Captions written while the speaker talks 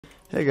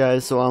Hey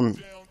guys, so a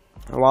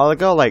while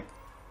ago, like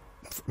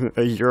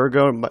a year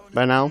ago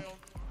by now,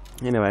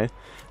 anyway,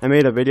 I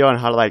made a video on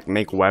how to like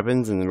make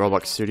weapons in the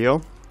Roblox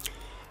Studio.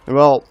 And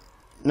well,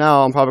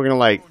 now I'm probably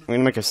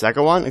gonna make a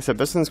second one, except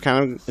this one's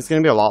it's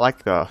gonna be a lot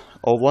like the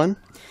old one,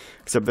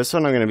 except this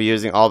one I'm gonna be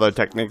using all the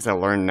techniques I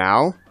learned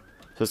now,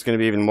 so it's gonna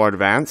be even more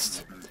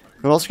advanced.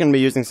 I'm also gonna be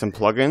using some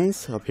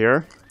plugins up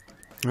here,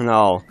 and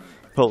I'll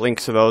put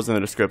links to those in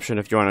the description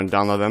if you want to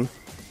download them.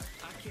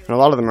 And a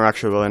lot of them are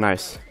actually really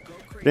nice.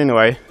 But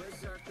anyway,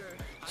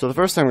 so the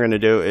first thing I'm going to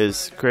do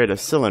is create a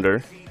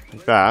cylinder,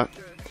 like that.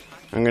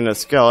 I'm going to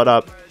scale it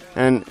up,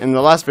 and in the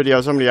last video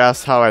somebody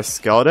asked how I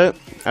scaled it.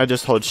 I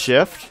just hold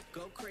shift,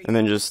 and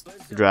then just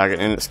drag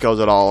it, and it scales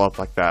it all up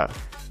like that.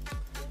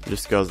 It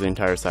just scales the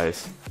entire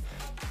size.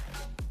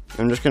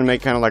 I'm just going to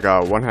make kind of like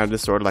a one-handed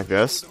sword like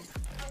this.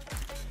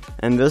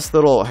 And this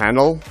little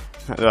handle,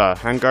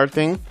 handguard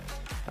thing,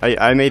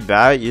 I made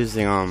that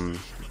using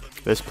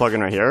this plugin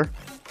right here.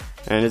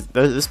 And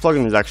this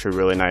plugin is actually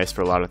really nice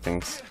for a lot of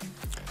things.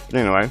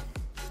 But anyway,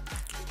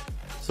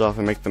 so if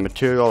I make the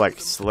material like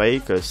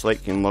slate, because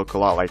slate can look a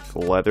lot like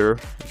leather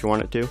if you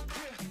want it to.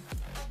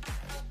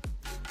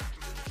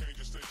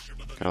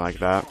 Kind of like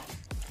that.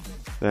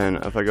 Then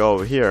if I go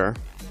over here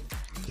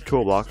to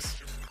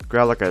toolbox,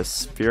 grab like a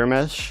sphere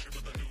mesh,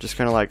 just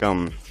kind of like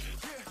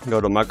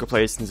go to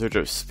marketplace and search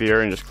a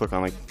sphere and just click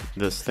on like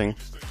this thing,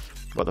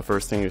 about the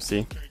first thing you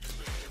see.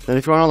 Then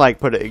if you want to like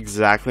put it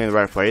exactly in the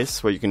right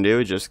place, what you can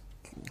do is just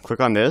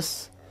click on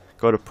this,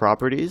 go to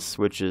properties,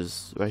 which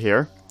is right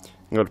here,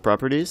 and go to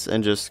properties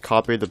and just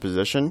copy the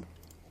position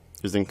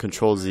using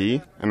Control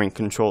C,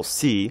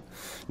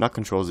 not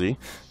Control Z.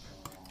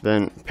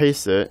 Then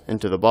paste it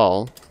into the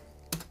ball.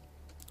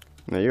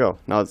 And there you go.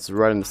 Now it's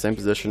right in the same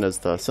position as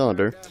the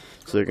cylinder,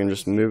 so you can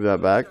just move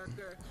that back.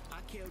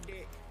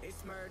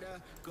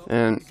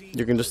 And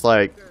you can just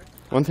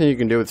one thing you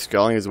can do with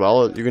scaling as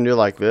well, you can do it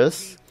like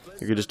this.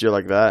 You could just do it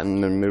like that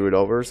and then move it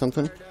over or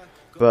something.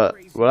 But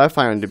what I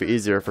find to be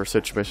easier for a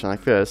situation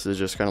like this is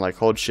just kind of like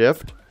hold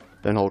shift,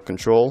 then hold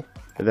control,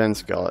 and then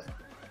scale it.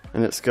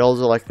 And it scales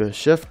it like the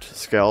shift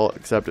scale,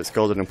 except it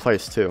scales it in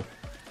place too.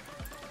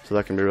 So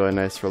that can be really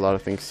nice for a lot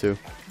of things too.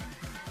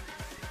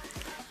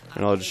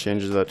 And I'll just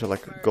change that to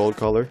like a gold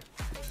color.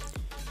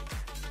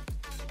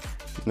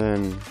 And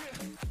then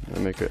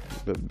I'll make it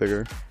a bit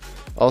bigger.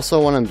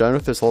 Also, when I'm done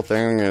with this whole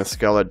thing, I'm going to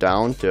scale it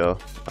down to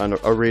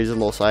a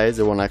reasonable size.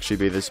 It won't actually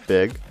be this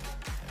big.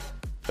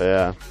 But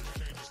yeah.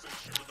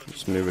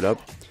 Just move it up.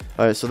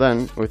 Alright, so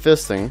then with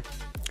this thing,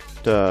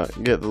 to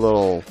get the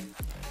little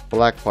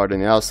black part on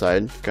the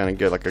outside, kind of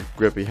get like a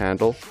grippy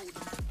handle,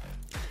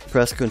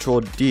 press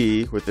Control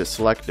D with it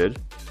selected.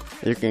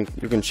 You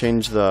can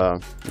change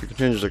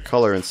the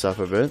color and stuff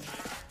of it,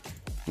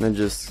 and then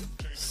just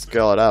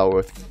scale it out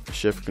with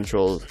Shift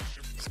Control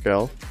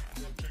Scale.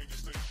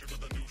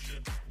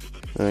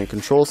 And then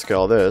Control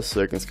Scale this,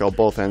 so you can scale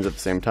both ends at the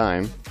same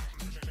time,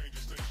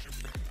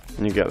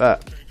 and you get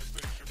that.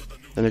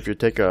 Then if you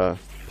take a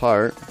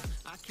part,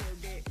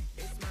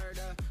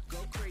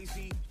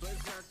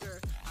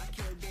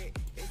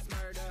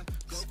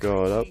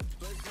 scale it up,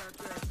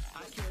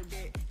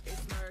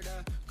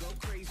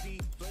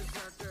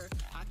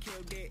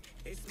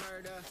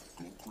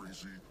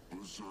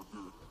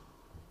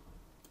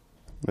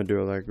 I do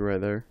it like right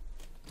there.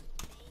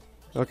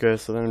 Okay,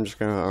 so then I'm just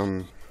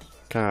gonna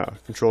kind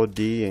of Control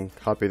D and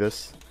copy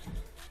this.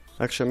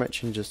 Actually, I might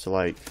change this to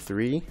like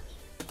 3.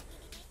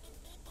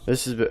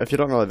 This is, if you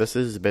don't know what this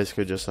is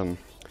basically just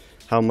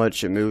how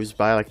much it moves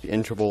by, like the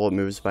interval it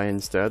moves by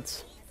instead.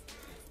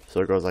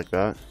 So it goes like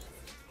that.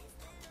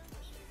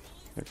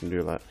 I can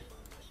do that.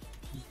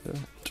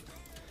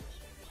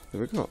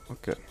 There we go.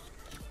 Okay.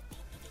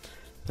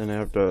 Then I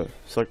have to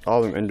select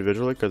all of them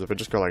individually, because if I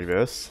just go like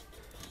this,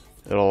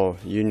 it'll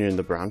union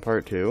the brown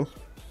part too.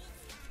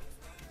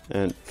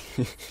 And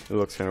it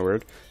looks kind of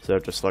weird. So I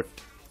have to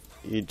select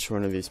each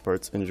one of these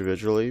parts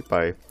individually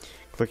by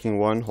clicking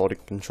one, holding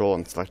Control,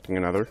 and selecting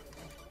another.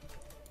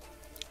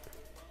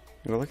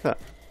 Go like that.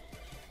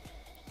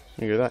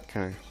 You get that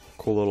kind of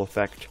cool little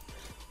effect.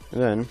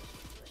 And then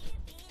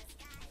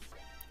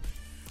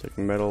take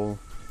metal,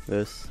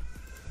 this,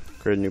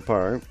 create a new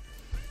part,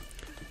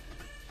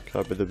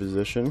 copy the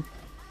position,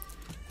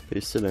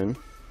 paste it in.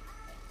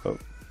 Oh,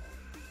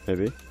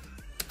 maybe,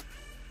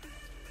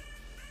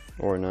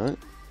 or not.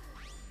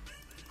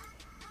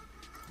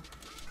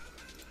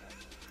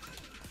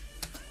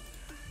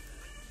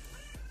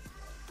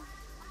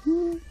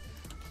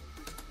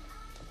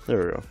 There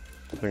we go.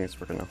 I think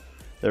it's working now.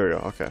 There we go,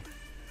 okay.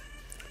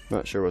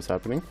 Not sure what's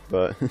happening,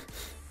 but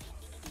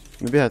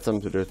maybe it had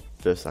something to do with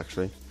this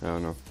actually. I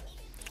don't know.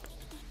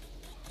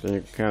 Then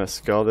you can kind of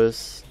scale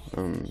this,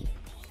 kind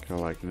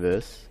of like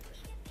this.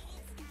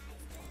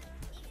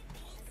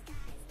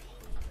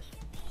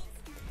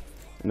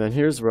 And then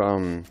here's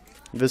where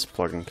this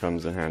plugin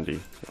comes in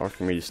handy,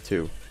 Archimedes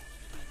 2.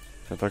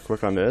 If I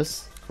click on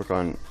this, click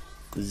on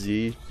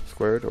Z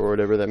squared or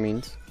whatever that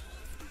means,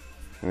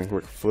 and then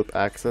click flip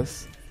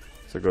axis,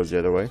 so it goes the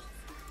other way.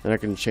 Then I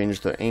can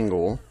change the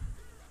angle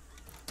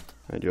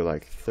I do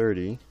like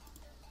 30,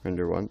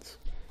 render once,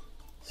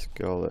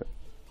 scale it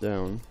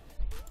down,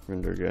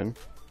 render again,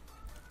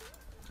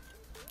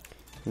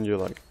 and do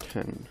like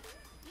 10,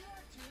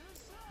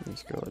 and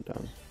scale it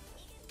down,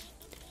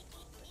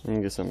 and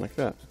you get something like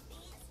that.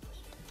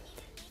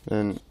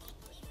 Then,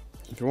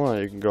 if you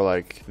want, you can go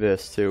like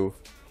this too,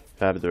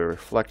 add the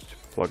reflect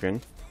plugin.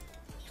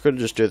 You could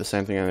just do the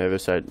same thing on the other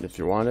side if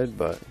you wanted,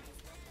 but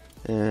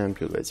I'm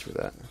too lazy for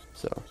that,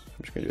 so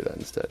I'm just gonna do that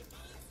instead.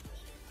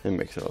 It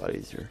makes it a lot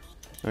easier.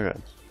 Okay.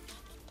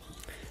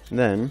 And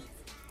then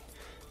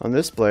on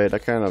this blade, I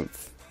kind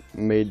of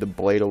made the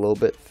blade a little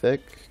bit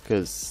thick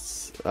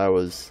because I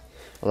was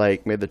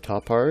like made the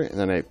top part and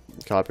then I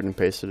copied and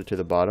pasted it to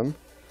the bottom,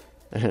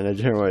 and I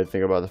didn't really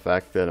think about the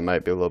fact that it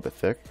might be a little bit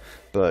thick,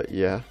 but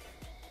yeah.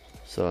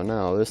 So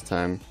now this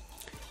time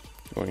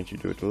I'm going to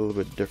do it a little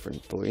bit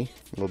differently,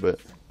 a little bit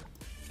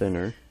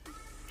thinner.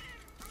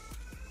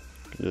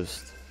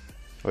 Just,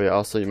 oh yeah,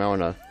 also you might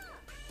want to,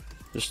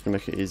 just to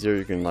make it easier,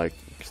 you can like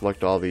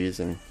select all these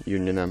and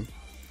union them.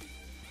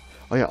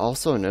 Oh yeah,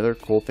 also another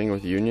cool thing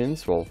with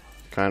unions, well,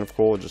 kind of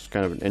cool, just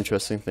kind of an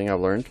interesting thing I've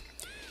learned.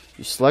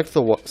 You select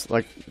the,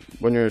 like,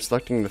 when you're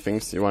selecting the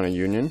things you want to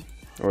union,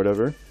 or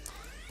whatever,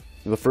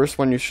 the first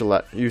one you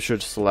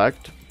should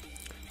select,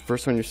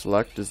 first one you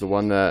select is the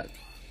one that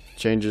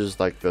changes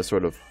like the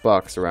sort of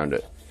box around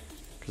it.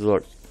 Because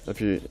look, if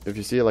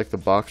you see like the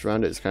box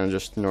around it is kind of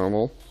just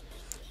normal.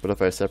 But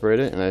if I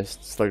separate it and I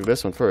select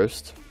this one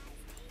first,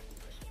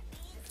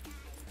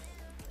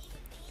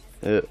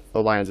 it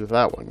aligns with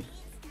that one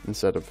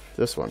instead of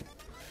this one.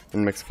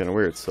 And it makes it kind of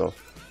weird, so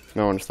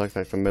now I want to select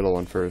like the middle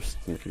one first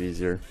to make it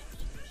easier.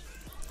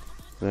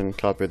 Then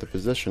copy the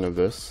position of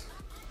this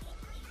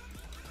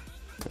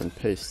and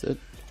paste it.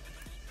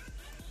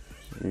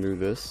 Move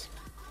this.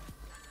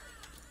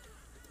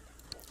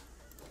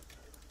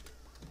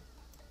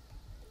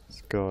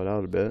 Scale it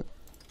out a bit.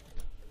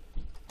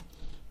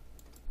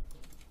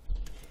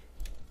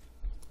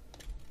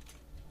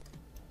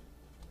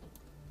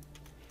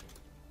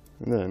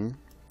 And then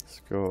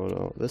scroll it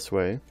out this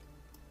way.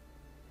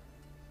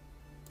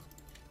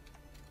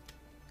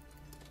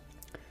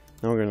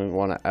 Now we're going to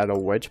want to add a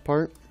wedge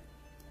part.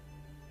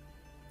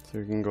 So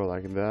we can go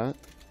like that.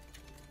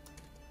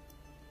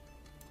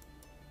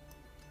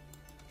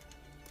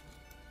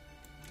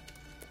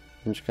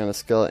 And just kind of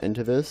scale it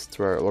into this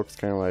to where it looks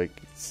kind of like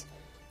it's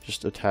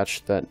just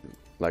attached that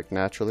like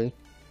naturally.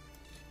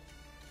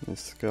 And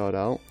scale it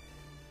out.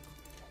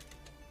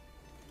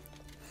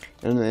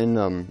 And in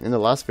the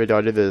last video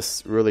I did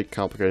this really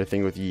complicated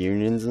thing with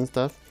unions and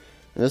stuff.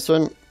 And this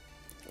one,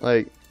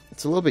 like,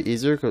 it's a little bit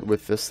easier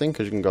with this thing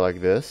because you can go like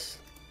this.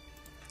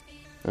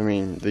 I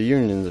mean, the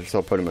unions are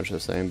still pretty much the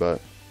same, but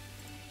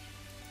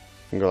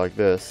you can go like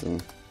this,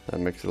 and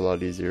that makes it a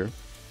lot easier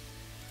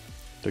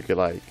to get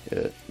like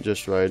it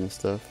just right and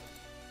stuff.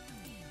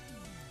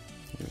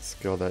 And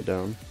scale that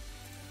down,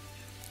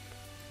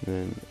 and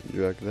then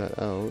drag that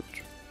out.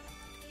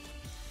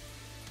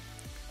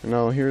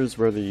 Now here's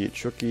where the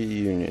tricky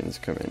unions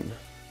come in.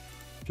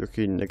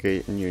 Tricky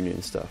negate and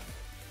union stuff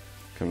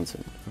comes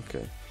in.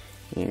 Okay,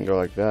 you can go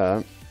like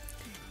that.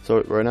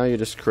 So right now you're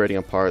just creating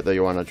a part that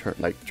you want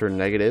to turn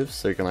negative,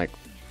 so you can like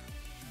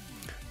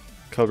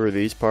cover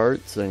these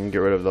parts and get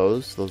rid of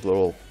those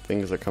little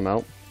things that come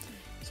out.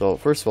 So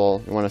first of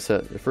all, you want to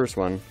set the first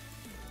one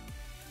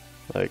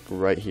like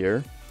right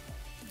here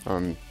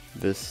on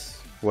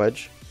this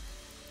wedge,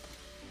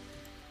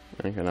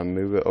 and kind of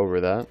move it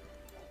over that.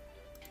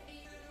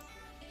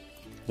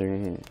 You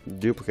can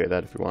duplicate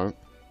that if you want.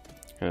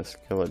 Kind of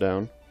scale it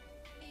down.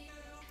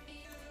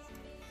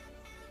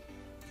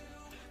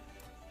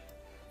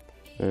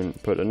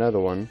 And put another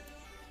one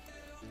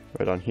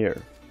right on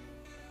here.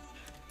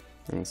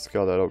 And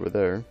scale that over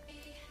there.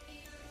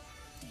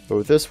 But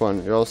with this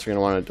one, you're also going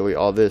to want to delete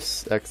all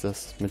this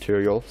excess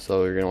material.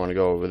 So you're going to want to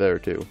go over there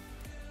too.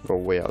 Go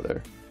way out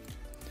there.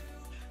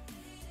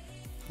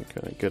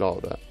 Okay, get all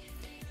of that.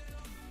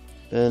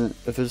 And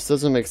if this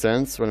doesn't make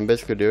sense, what I'm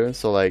basically doing,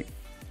 so like,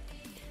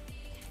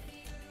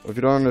 if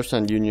you don't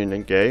understand union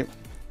and gate,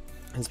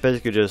 it's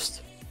basically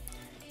just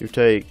you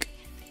take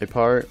a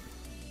part,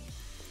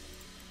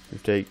 you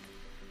take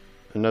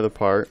another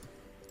part.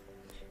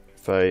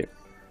 If I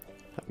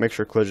make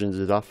sure collisions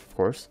is off, of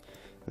course,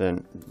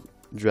 then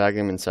drag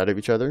them inside of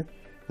each other,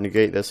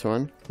 negate this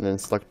one, and then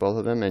select both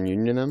of them and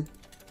union them.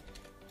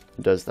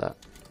 It does that.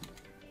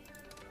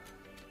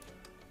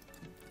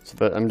 So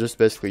that I'm just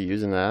basically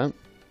using that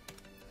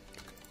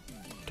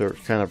to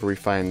kind of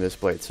refine this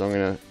blade. So I'm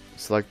going to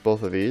select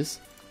both of these,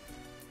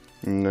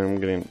 and then I'm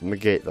going to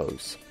negate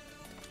those.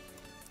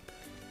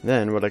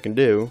 Then what I can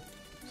do,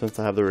 since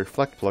I have the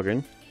reflect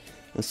plugin,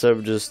 instead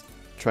of just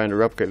trying to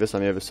replicate this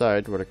on the other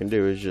side, what I can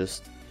do is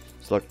just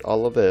select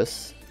all of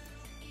this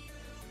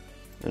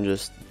and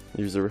just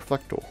use the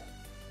reflect tool.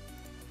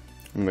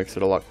 It makes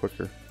it a lot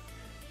quicker.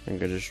 I'm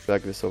going to just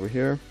drag this over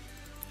here,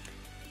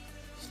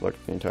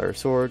 select the entire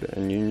sword,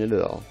 and union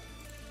it all.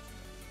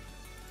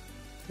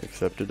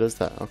 Except it does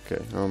that.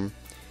 Okay,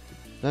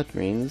 that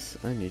means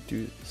I need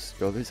to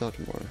scale these out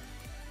more.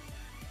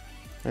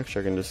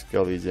 Actually, I can just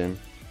scale these in.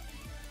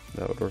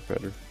 That would work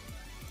better.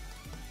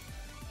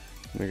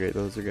 Negate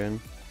those again.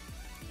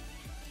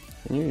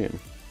 And union.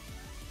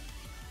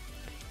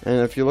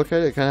 And if you look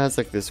at it, it kind of has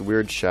like this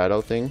weird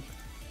shadow thing.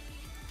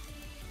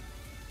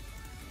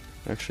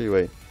 Actually,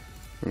 wait.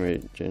 Let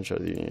me change how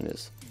the union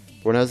is.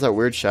 When it has that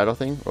weird shadow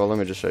thing, well, let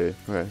me just show you.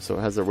 Okay, so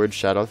it has that weird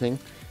shadow thing.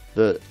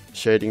 The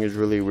shading is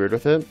really weird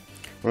with it.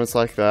 When it's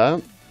like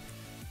that,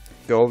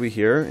 go over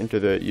here into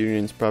the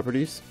union's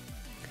properties.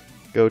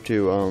 Go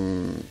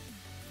to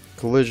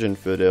collision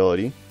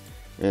fidelity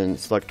and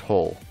select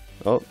hole.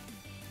 Oh,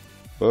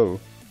 whoa.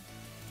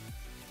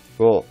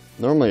 Well,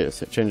 normally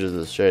it changes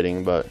the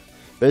shading, but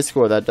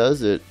basically what that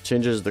does, it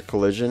changes the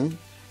collision.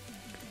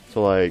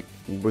 So like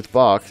with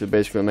box, it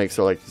basically makes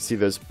it like, see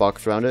this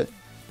box around it.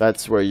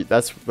 That's where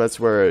that's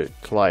where it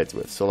collides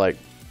with. So like,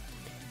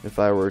 if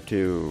I were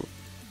to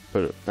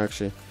put it,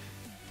 actually,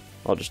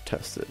 I'll just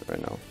test it right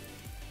now.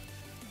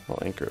 I'll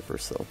anchor it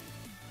first though.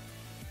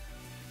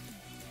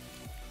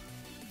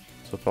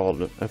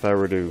 So if I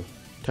were to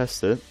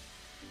test it,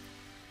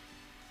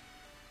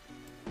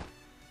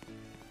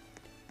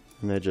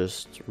 and I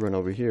just run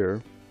over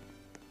here,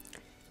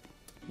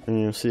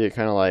 and you'll see it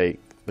kind of like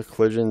the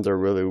collisions are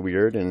really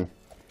weird, and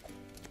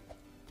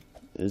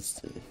it's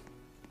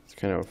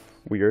kind of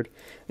weird.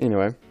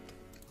 Anyway,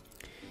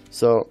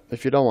 so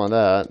if you don't want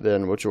that,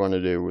 then what you want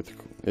to do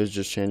is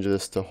just change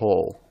this to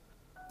hole.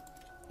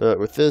 But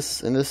with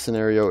this, in this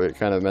scenario, it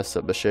kind of messed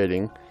up the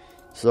shading.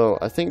 So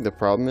I think the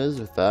problem is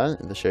with that,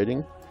 the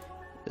shading,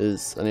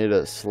 is I need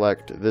to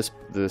select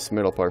this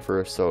middle part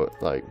first, so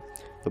like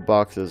the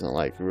box isn't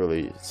like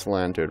really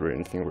slanted or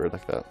anything weird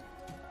like that.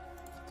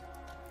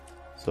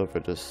 So if I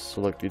just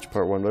select each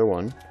part one by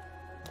one,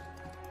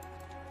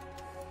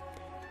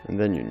 and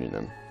then union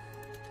them.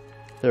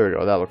 There we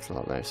go, that looks a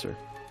lot nicer.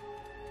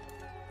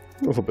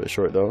 A little bit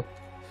short though.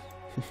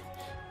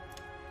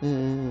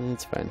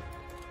 It's fine.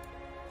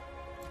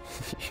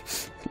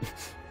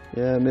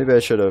 Yeah, maybe I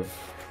should have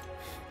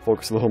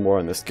focused a little more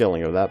on the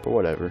scaling of that, but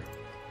whatever.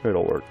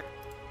 It'll work.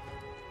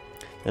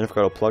 And I've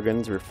got a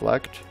plugins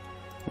reflect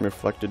and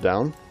reflect it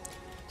down.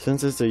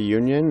 Since it's a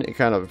union, it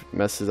kind of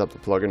messes up the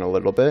plugin a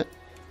little bit,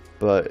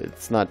 but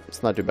it's not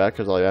too bad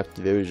because all you have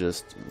to do is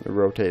just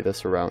rotate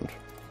this around,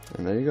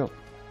 and there you go.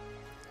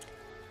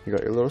 You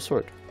got your little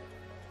sword,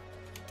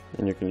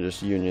 and you can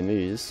just union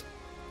these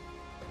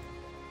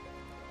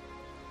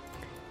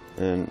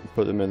and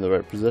put them in the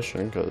right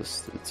position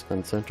because it's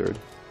uncentered.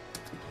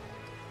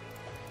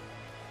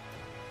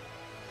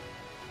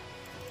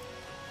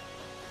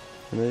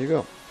 And there you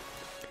go.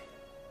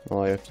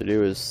 All you have to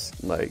do is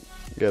like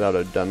get out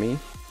a dummy.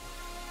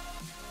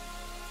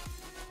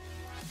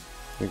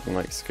 You can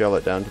like scale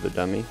it down to the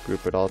dummy,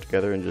 group it all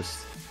together, and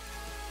just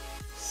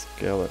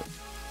scale it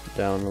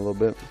down a little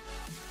bit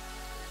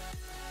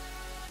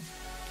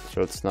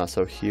so it's not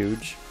so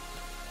huge.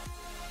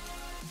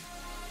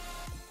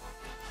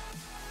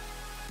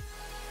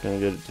 Gonna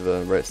get it to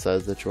the right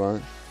size that you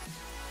want.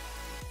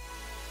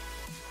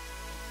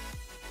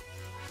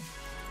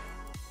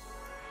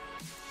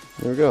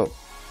 There we go.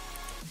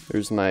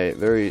 There's my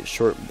very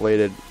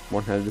short-bladed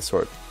one-handed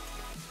sword.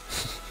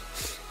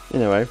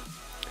 Anyway,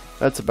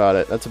 that's about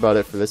it. That's about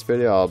it for this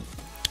video. I'll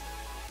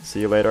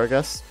see you later, I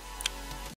guess.